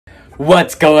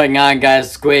What's going on,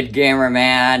 guys?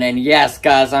 SquidGamerMan, and yes,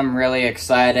 guys, I'm really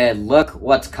excited. Look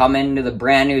what's coming to the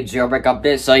brand new Jailbreak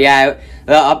update. So yeah,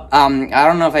 I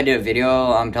don't know if I did a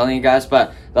video telling you guys,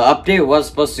 but the update was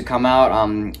supposed to come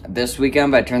out this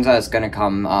weekend, but it turns out it's gonna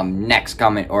come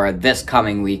this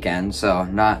coming weekend. So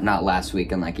not last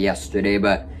weekend like yesterday,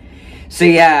 but so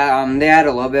yeah, they had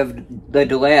a little bit of the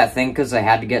delay, I think, because they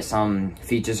had to get some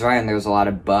features right, and there was a lot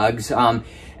of bugs.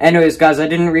 Anyways, guys, I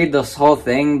didn't read this whole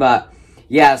thing, but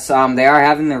yes, they are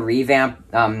having the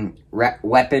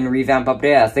weapon revamp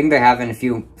update. I think they're having a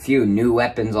few new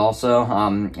weapons also.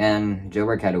 And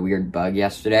Jailbreak had a weird bug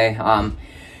yesterday.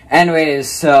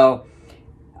 Anyways, so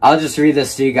I'll just read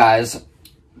this to you guys.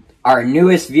 Our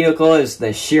newest vehicle is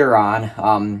the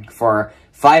Chiron, for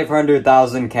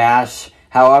 500,000 cash.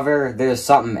 However, there's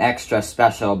something extra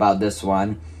special about this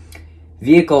one.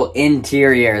 Vehicle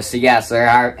interior. So yes, they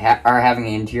are having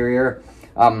an interior.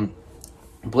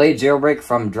 Blade jailbreak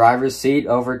from driver's seat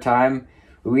over time.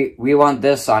 We want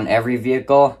this on every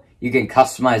vehicle. You can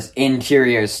customize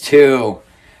interiors too.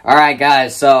 Alright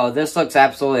guys, so this looks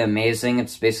absolutely amazing.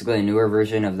 It's basically a newer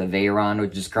version of the Veyron,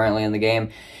 which is currently in the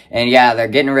game. And yeah, they're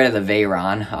getting rid of the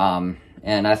Veyron.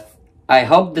 And I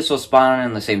hope this will spawn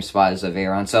in the same spot as the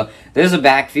Veyron. So there's a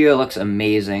back view. It looks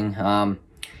amazing.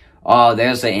 Oh,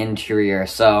 there's the interior.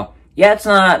 So yeah, it's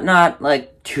not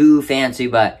like too fancy,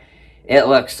 but it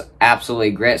looks absolutely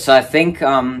great. So I think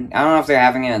I don't know if they're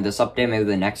having it in this update, maybe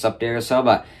the next update or so,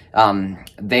 but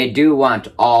they do want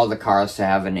all the cars to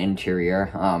have an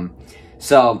interior.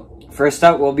 So first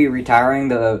up, we'll be retiring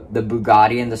the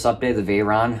Bugatti in this update, the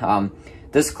Veyron.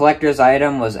 This collector's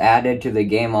item was added to the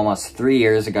game almost 3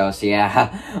 years ago, so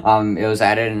yeah, it was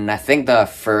added in, I think,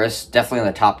 definitely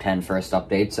the top 10 first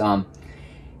updates.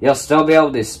 You'll still be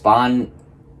able to spawn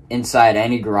inside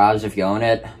any garage if you own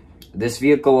it. This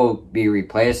vehicle will be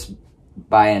replaced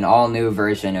by an all-new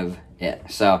version of it.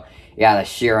 So, yeah, the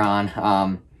Chiron.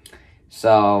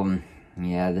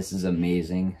 Yeah, this is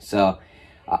amazing. So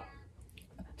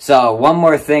one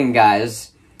more thing,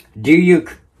 guys. Do you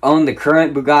own the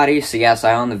current Bugatti? So yes,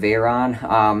 I own the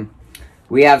Veyron.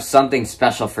 We have something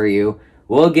special for you.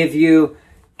 We'll give you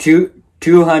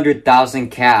 200,000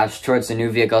 cash towards the new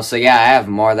vehicle. So yeah, I have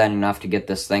more than enough to get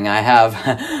this thing. I have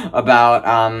about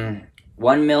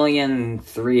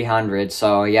 1,300,000.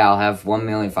 So yeah, I'll have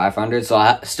 1,500,000. So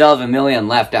I still have $1 million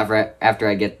left after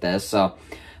I get this. So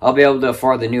I'll be able to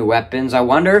afford the new weapons. I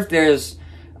wonder if there's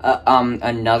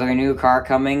another new car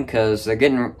coming, because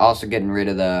they're also getting rid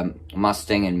of the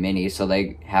Mustang and Mini, so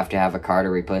they have to have a car to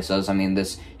replace those. I mean,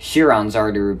 this Chiron's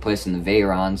already replacing the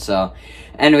Veyron. So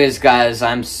anyways, guys,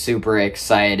 I'm super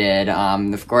excited.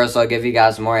 Of course, I'll give you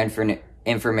guys more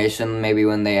information maybe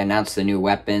when they announce the new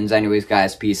weapons. Anyways,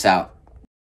 guys, peace out.